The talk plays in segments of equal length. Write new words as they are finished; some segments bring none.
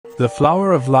The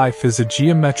flower of life is a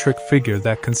geometric figure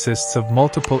that consists of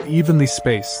multiple evenly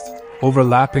spaced,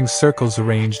 overlapping circles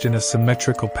arranged in a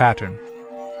symmetrical pattern.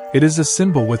 It is a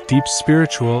symbol with deep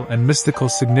spiritual and mystical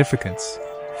significance,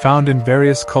 found in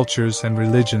various cultures and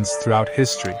religions throughout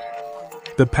history.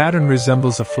 The pattern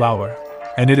resembles a flower,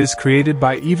 and it is created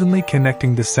by evenly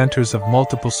connecting the centers of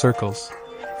multiple circles,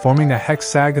 forming a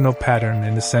hexagonal pattern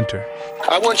in the center.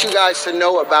 I want you guys to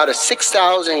know about a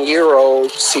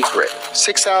 6,000-year-old secret.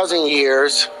 6,000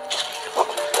 years,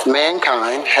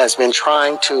 mankind has been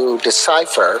trying to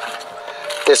decipher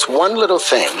this one little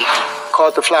thing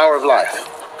called the flower of life.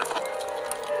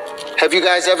 Have you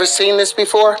guys ever seen this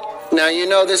before? Now, you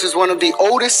know this is one of the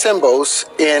oldest symbols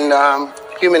in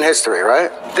human history,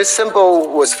 right? This symbol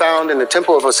was found in the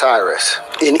Temple of Osiris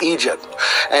in Egypt,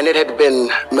 and it had been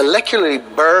molecularly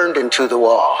burned into the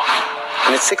wall.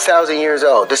 And it's 6,000 years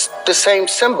old. This same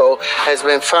symbol has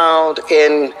been found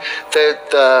in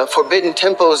the forbidden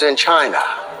temples in China,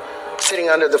 sitting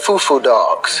under the fufu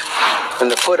dogs. And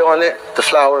the foot on it, the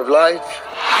flower of life,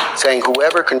 saying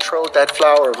whoever controlled that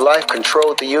flower of life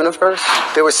controlled the universe.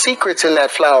 There were secrets in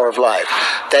that flower of life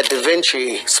that Da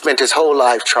Vinci spent his whole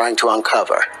life trying to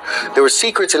uncover. There were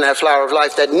secrets in that flower of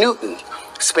life that Newton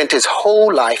spent his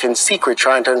whole life in secret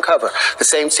trying to uncover. The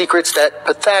same secrets that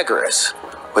Pythagoras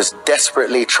was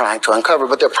desperately trying to uncover.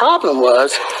 But their problem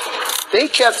was they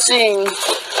kept seeing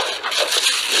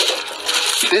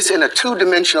this in a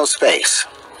two-dimensional space.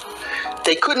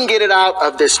 They couldn't get it out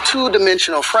of this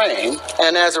two-dimensional frame,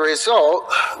 and as a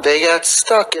result, they got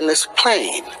stuck in this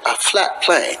plane, a flat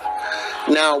plane.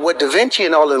 Now, what Da Vinci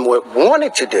and all of them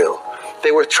wanted to do,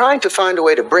 they were trying to find a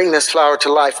way to bring this flower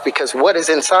to life, because what is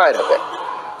inside of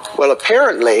it? Well,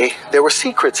 apparently, there were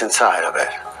secrets inside of it.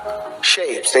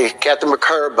 Shapes, they got the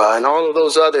Merkaba and all of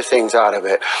those other things out of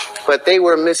it. But they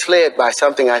were misled by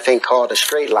something I think called a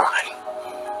straight line.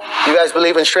 You guys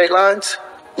believe in straight lines?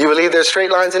 You believe there's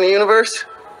straight lines in the universe?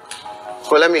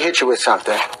 Well, let me hit you with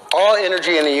something. All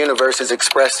energy in the universe is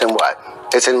expressed in what?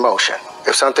 It's in motion.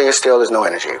 If something is still, there's no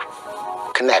energy.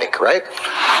 Kinetic, right?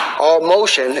 All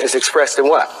motion is expressed in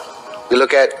what? You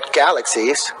look at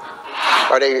galaxies.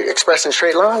 Are they expressed in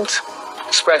straight lines?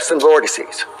 Expressed in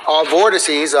vortices. All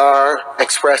vortices are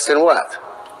expressed in what?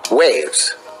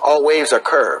 Waves. All waves are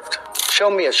curved. Show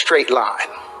me a straight line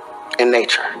in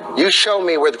nature. You show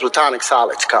me where the platonic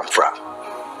solids come from.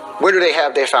 Where do they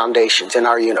have their foundations in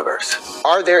our universe?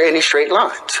 Are there any straight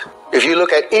lines? If you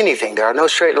look at anything, there are no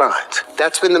straight lines.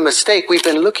 That's been the mistake. We've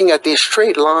been looking at these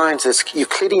straight lines, this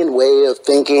Euclidean way of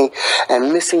thinking,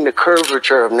 and missing the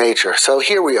curvature of nature. So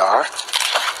here we are,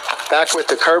 back with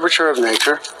the curvature of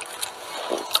nature.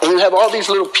 And you have all these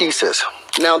little pieces.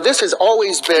 Now, this has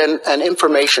always been an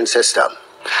information system.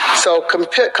 So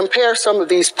compare some of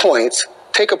these points.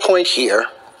 Take a point here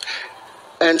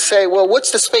and say, well,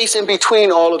 what's the space in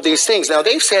between all of these things? Now,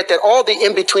 they've said that all the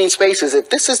in-between spaces, if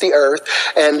this is the Earth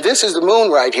and this is the moon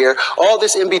right here, all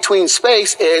this in-between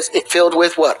space is filled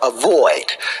with what? A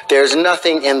void. There's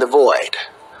nothing in the void.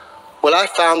 Well, I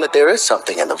found that there is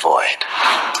something in the void.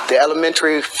 The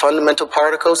elementary fundamental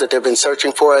particles that they've been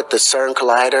searching for at the CERN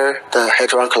collider, the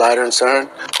Hadron Collider in CERN,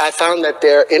 I found that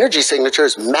their energy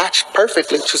signatures matched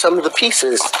perfectly to some of the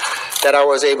pieces that I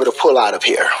was able to pull out of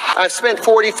here. I've spent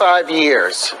 45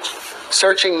 years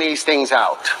searching these things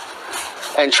out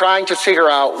and trying to figure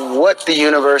out what the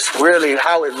universe really,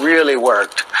 how it really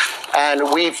worked.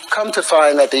 And we've come to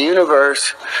find that the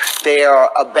universe, they are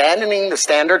abandoning the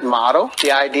standard model,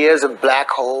 the ideas of black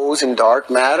holes and dark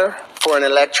matter, for an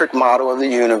electric model of the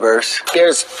universe.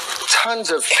 There's tons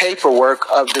of paperwork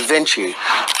of Da Vinci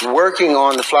working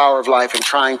on the flower of life and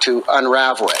trying to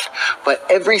unravel it. But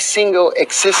every single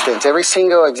existence, every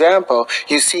single example,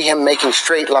 you see him making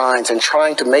straight lines and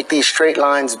trying to make these straight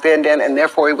lines bend in, and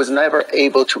therefore he was never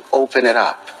able to open it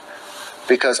up.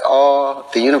 Because all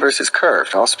the universe is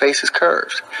curved, all space is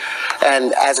curved.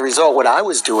 And as a result, what I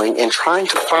was doing in trying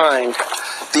to find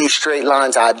these straight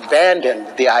lines, I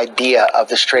abandoned the idea of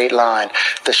the straight line.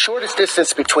 The shortest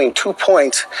distance between 2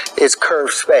 points is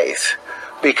curved space,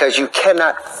 because you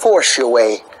cannot force your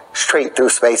way straight through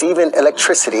space. Even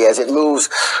electricity, as it moves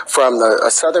from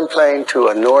a southern plane to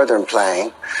a northern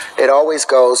plane, it always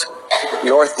goes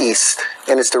northeast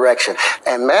in its direction.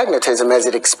 And magnetism, as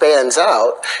it expands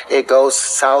out, it goes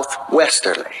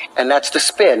southwesterly. And that's the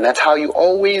spin. That's how you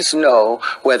always know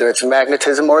whether it's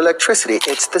magnetism or electricity.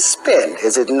 It's the spin.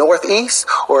 Is it northeast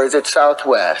or is it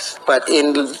southwest? But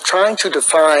in trying to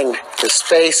define the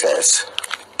spaces,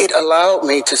 it allowed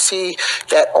me to see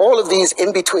that all of these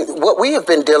in between, what we have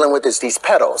been dealing with is these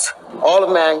petals. All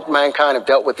of mankind have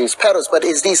dealt with these petals, but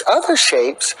it's these other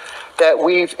shapes that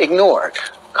we've ignored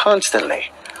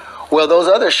constantly. Well, those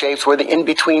other shapes were the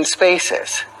in-between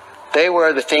spaces. They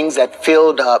were the things that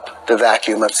filled up the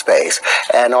vacuum of space.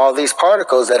 And all these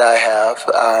particles that I have,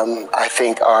 I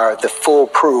think are the full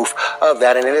proof of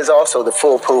that. And it is also the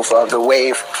full proof of the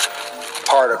wave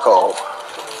particle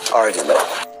argument.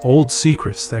 Old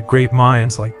secrets that great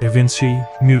minds like Da Vinci,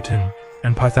 Newton,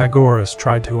 and Pythagoras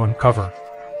tried to uncover.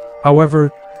 However,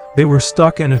 they were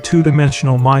stuck in a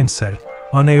two-dimensional mindset,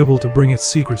 unable to bring its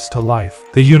secrets to life.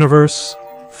 The universe,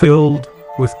 filled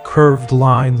with curved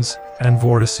lines and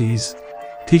vortices,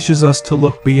 teaches us to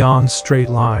look beyond straight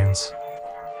lines.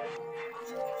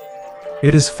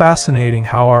 It is fascinating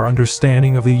how our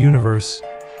understanding of the universe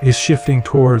is shifting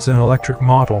towards an electric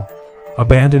model,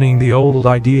 abandoning the old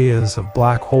ideas of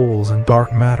black holes and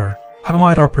dark matter. How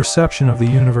might our perception of the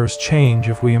universe change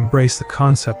if we embrace the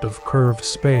concept of curved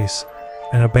space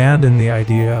and abandon the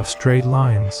idea of straight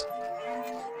lines?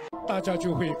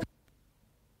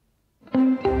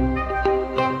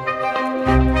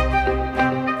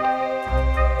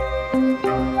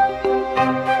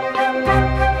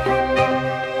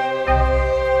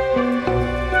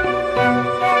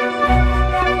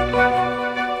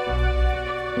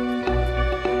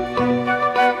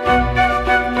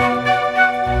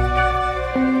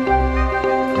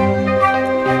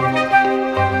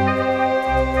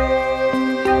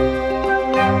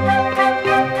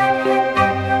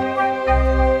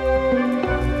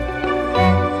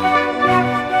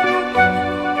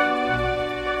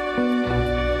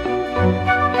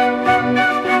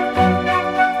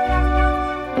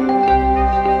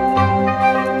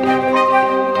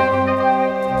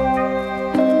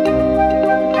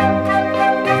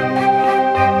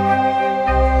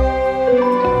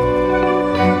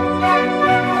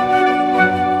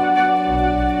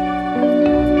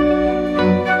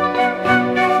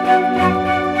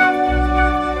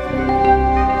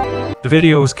 The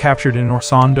video was captured in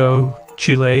Osorno,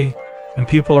 Chile, and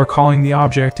people are calling the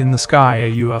object in the sky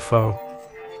a UFO.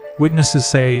 Witnesses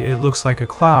say it looks like a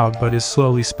cloud but is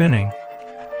slowly spinning.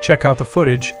 Check out the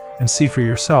footage and see for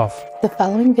yourself. The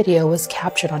following video was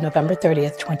captured on November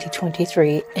 30th,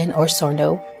 2023 in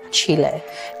Osorno, Chile,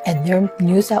 and their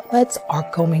news outlets are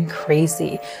going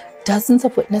crazy. Dozens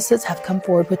of witnesses have come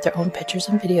forward with their own pictures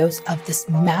and videos of this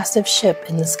massive ship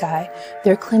in the sky.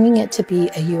 They're claiming it to be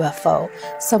a UFO.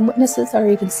 Some witnesses are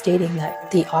even stating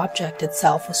that the object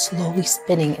itself was slowly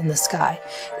spinning in the sky.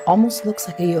 It almost looks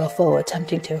like a UFO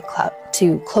attempting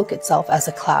to cloak itself as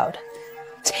a cloud.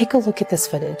 Take a look at this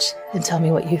footage and tell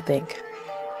me what you think.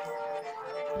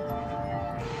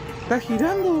 Está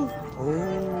girando.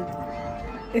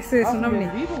 Oh. Ese es un ovni.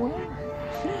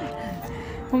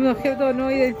 Un objeto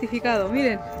no identificado,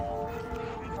 miren.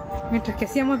 Mientras que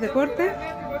hacíamos deporte.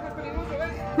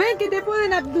 ¡Ven que te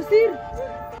pueden abducir!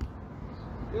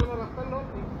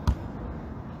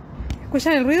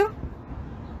 ¿Escuchan el ruido?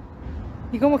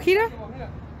 ¿Y cómo gira?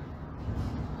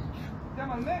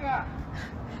 ¡Llama al Mega!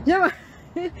 ¡Llama!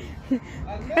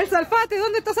 ¡El Salfate!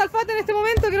 ¿Dónde está Salfate en este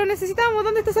momento que lo necesitamos?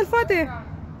 ¿Dónde está Salfate?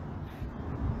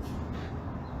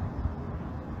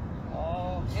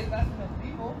 Oh, él va a ser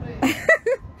antiguo, hombre.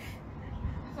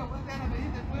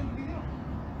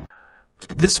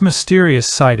 This mysterious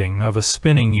sighting of a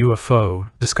spinning UFO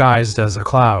disguised as a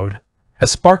cloud has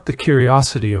sparked the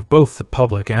curiosity of both the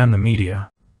public and the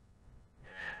media.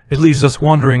 It leaves us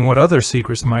wondering what other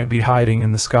secrets might be hiding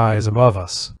in the skies above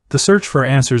us. The search for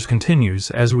answers continues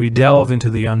as we delve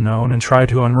into the unknown and try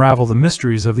to unravel the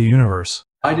mysteries of the universe.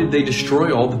 Why did they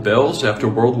destroy all the bells after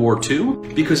World War II?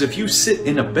 Because if you sit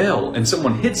in a bell and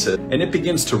someone hits it and it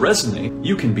begins to resonate,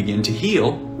 you can begin to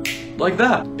heal like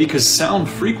that. Because sound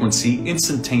frequency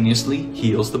instantaneously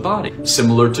heals the body.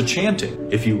 Similar to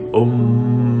chanting. If you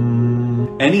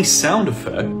any sound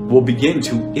effect will begin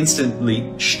to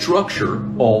instantly structure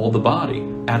all the body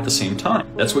at the same time.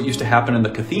 That's what used to happen in the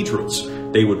cathedrals.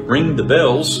 They would ring the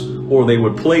bells or they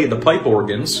would play the pipe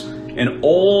organs, and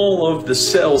all of the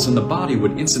cells in the body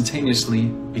would instantaneously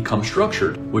become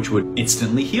structured, which would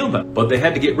instantly heal them. But they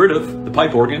had to get rid of the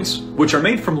pipe organs, which are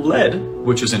made from lead,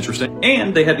 which is interesting,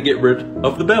 and they had to get rid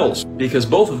of the bells, because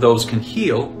both of those can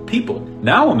heal people.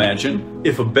 Now imagine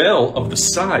if a bell of the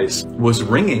size was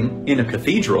ringing in a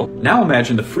cathedral. Now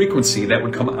imagine the frequency that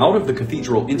would come out of the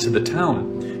cathedral into the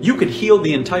town. You could heal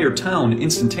the entire town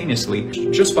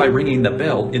instantaneously just by ringing the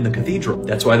bell in the cathedral.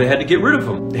 That's why they had to get rid of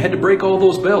them. They had to break all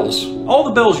those bells. All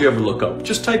the bells you ever look up.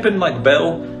 Just type in like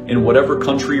bell in whatever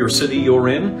country or city you're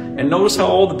in, and notice how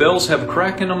all the bells have a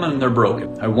crack in them and they're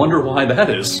broken. I wonder why that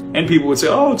is. And people would say,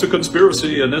 oh, it's a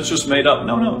conspiracy and it's just made up.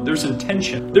 No, there's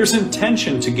intention. There's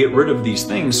intention to get rid of these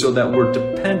things so that we're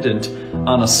dependent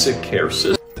on a sick care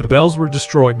system. The bells were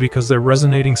destroyed because their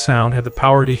resonating sound had the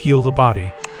power to heal the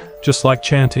body, just like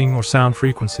chanting or sound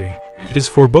frequency. It is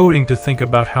foreboding to think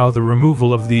about how the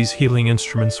removal of these healing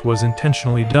instruments was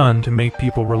intentionally done to make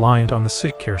people reliant on the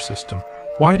sick care system.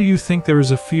 Why do you think there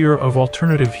is a fear of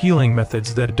alternative healing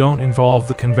methods that don't involve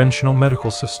the conventional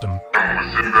medical system?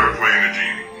 Remember playing a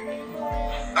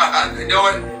genie? You know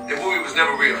what? The movie was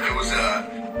never real. It was,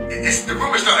 the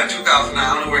rumor started in 2009.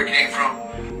 I don't know where it came from,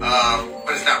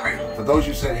 but it's not real. For those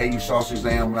who said, hey, you saw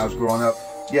Shazam when I was growing up,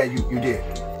 yeah, you did.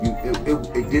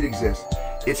 It did exist.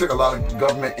 It took a lot of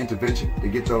government intervention to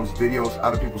get those videos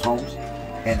out of people's homes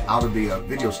and out of the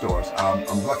video stores.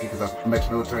 I'm lucky because I'm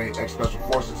ex-military, ex-special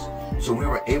forces. So we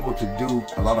were able to do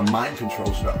a lot of mind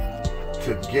control stuff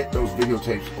to get those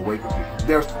videotapes away from people.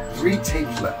 There's 3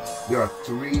 tapes left. There are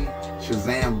 3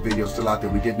 Shazam videos still out there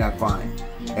we did not find.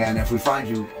 And if we find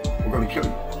you, we're going to kill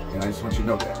you. And I just want you to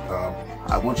know that.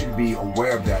 I want you to be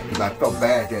aware of that because I felt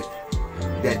bad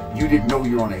that you didn't know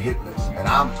you're on a hit list. And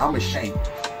I'm ashamed.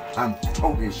 I'm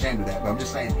totally ashamed of that. But I'm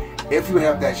just saying, if you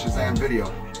have that Shazam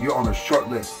video, you're on a short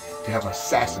list to have an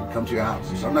assassin come to your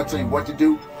house. So I'm not saying what to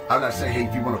do. I'm not saying, hey,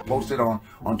 if you want to post it on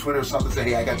Twitter or something, say,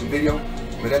 hey, I got the video.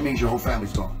 But that means your whole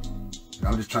family's gone. And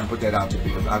I'm just trying to put that out there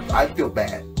because I feel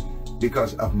bad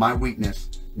because of my weakness,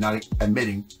 not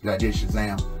admitting that I did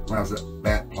Shazam when I was in a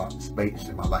bad space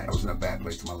in my life. I was in a bad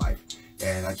place in my life.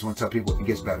 And I just want to tell people, it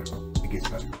gets better. It gets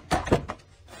better.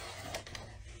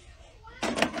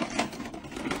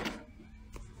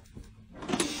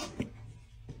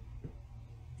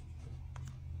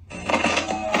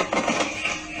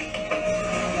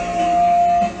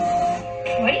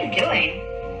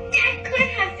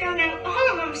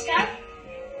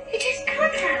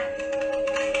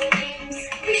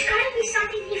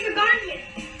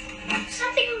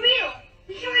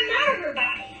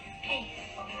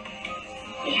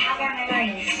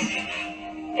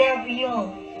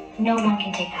 No one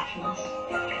can take that from us.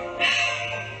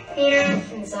 Peter,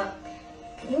 hands up.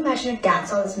 Can you imagine if Dad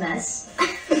saw this mess?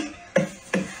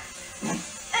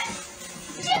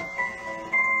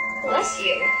 Bless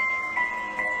you.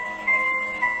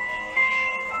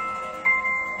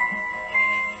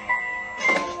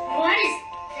 What is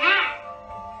that?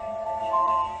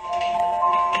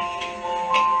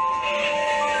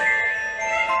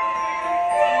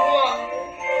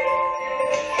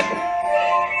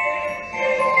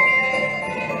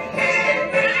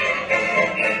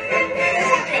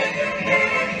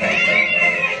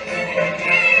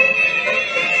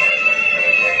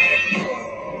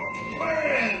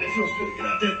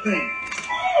 That thing.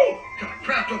 Oh, got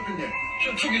crap up in there.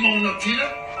 Should have took you long enough, Tina.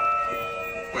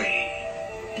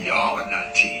 Wait, y'all are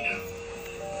not Tina.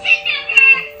 Wait.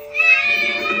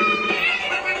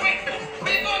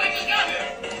 Where you going? I just got here.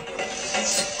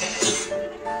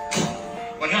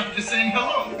 What happened to saying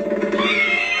hello?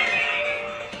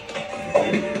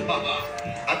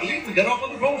 I believe we got off on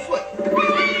the wrong foot. Don't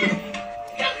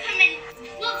come in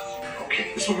close.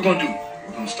 Okay, this is what we're going to do.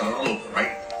 We're going to start all over,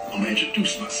 right? I'm going to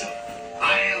introduce myself.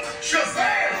 I am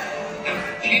Shazam! I'm the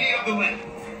genie of the lamp.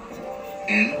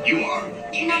 And you are?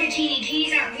 You're not a genie.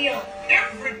 Genies aren't real.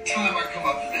 Every time I come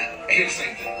up to that, I hear the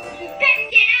same thing. You better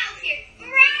get out of here.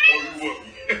 Right? Oh, you will.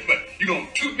 But you gonna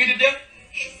shoot me to death?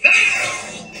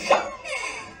 Shazam!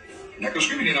 Not gonna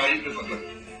scream it out of you, because look,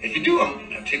 if you do, I'm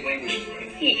gonna take my wishes away.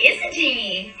 He is a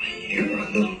genie. You're a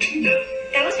little Tina.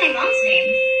 That was my mom's name.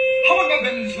 How long have I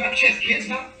been in this lab? She has kids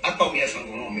now? I thought we had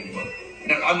something going on, maybe, but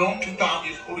now, I know I'm 2,000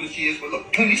 years older than she is, but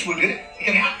look, Clint Eastwood did it. It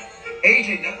can happen. Age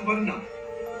ain't nothing but a number.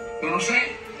 You know what I'm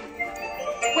saying?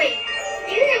 Wait,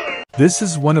 you were... This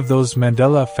is one of those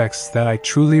Mandela effects that I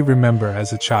truly remember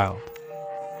as a child.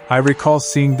 I recall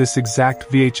seeing this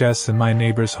exact VHS in my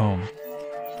neighbor's home.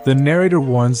 The narrator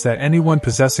warns that anyone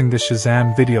possessing the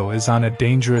Shazam video is on a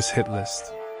dangerous hit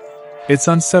list. It's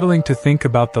unsettling to think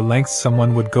about the lengths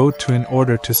someone would go to in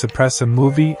order to suppress a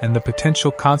movie and the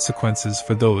potential consequences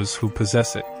for those who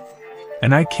possess it.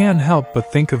 And I can't help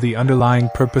but think of the underlying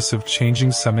purpose of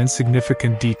changing some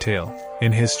insignificant detail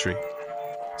in history.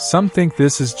 Some think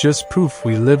this is just proof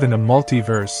we live in a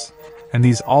multiverse, and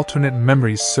these alternate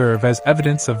memories serve as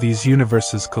evidence of these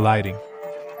universes colliding.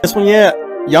 This one, yeah,